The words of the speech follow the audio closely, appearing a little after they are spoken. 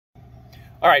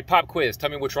All right, pop quiz. Tell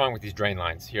me what's wrong with these drain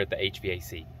lines here at the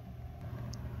HVAC.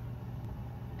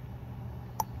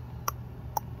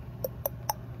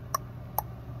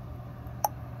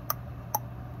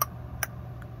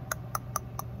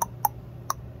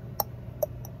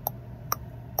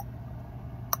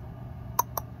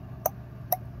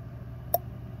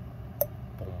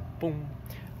 Boom, boom.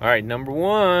 All right, number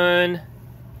one.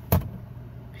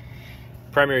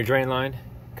 Primary drain line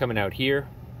coming out here.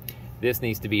 This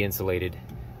needs to be insulated.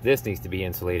 This needs to be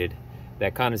insulated.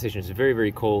 That condensation is very,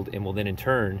 very cold and will then in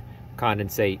turn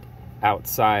condensate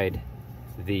outside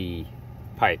the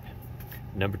pipe.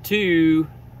 Number two,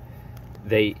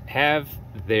 they have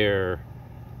their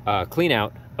clean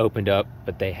out opened up,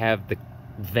 but they have the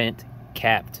vent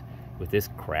capped with this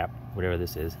crap, whatever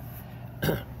this is.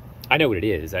 I know what it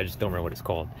is, I just don't remember what it's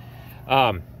called.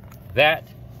 That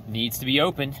needs to be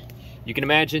open. You can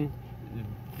imagine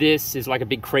this is like a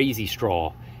big crazy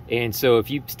straw. And so if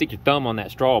you stick your thumb on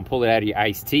that straw and pull it out of your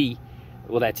iced tea,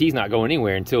 well, that tea's not going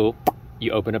anywhere until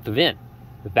you open up the vent.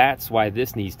 But that's why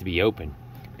this needs to be open,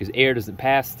 because air doesn't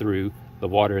pass through the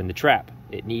water in the trap.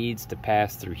 It needs to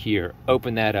pass through here.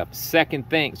 Open that up. Third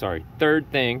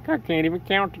thing, I can't even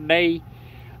count today.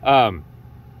 And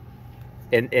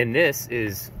this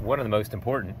is one of the most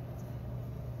important.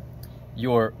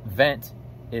 Your vent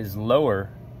is lower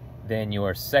than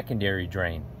your secondary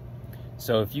drain.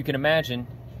 So if you can imagine,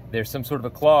 there's some sort of a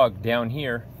clog down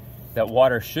here that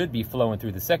water should be flowing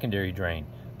through the secondary drain.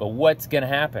 But what's gonna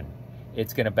happen?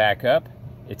 It's gonna back up,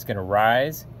 it's gonna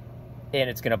rise, and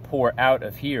it's gonna pour out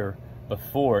of here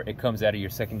before it comes out of your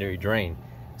secondary drain.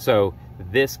 So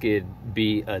this could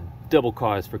be a double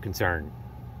cause for concern.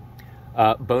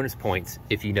 Bonus points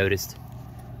if you noticed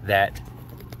that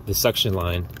the suction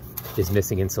line is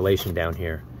missing insulation down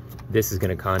here. This is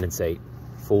gonna condensate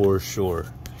for sure.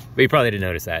 But you probably didn't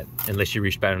notice that unless you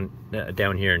reached down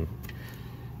here and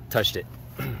touched it.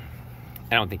 I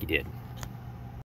don't think you did.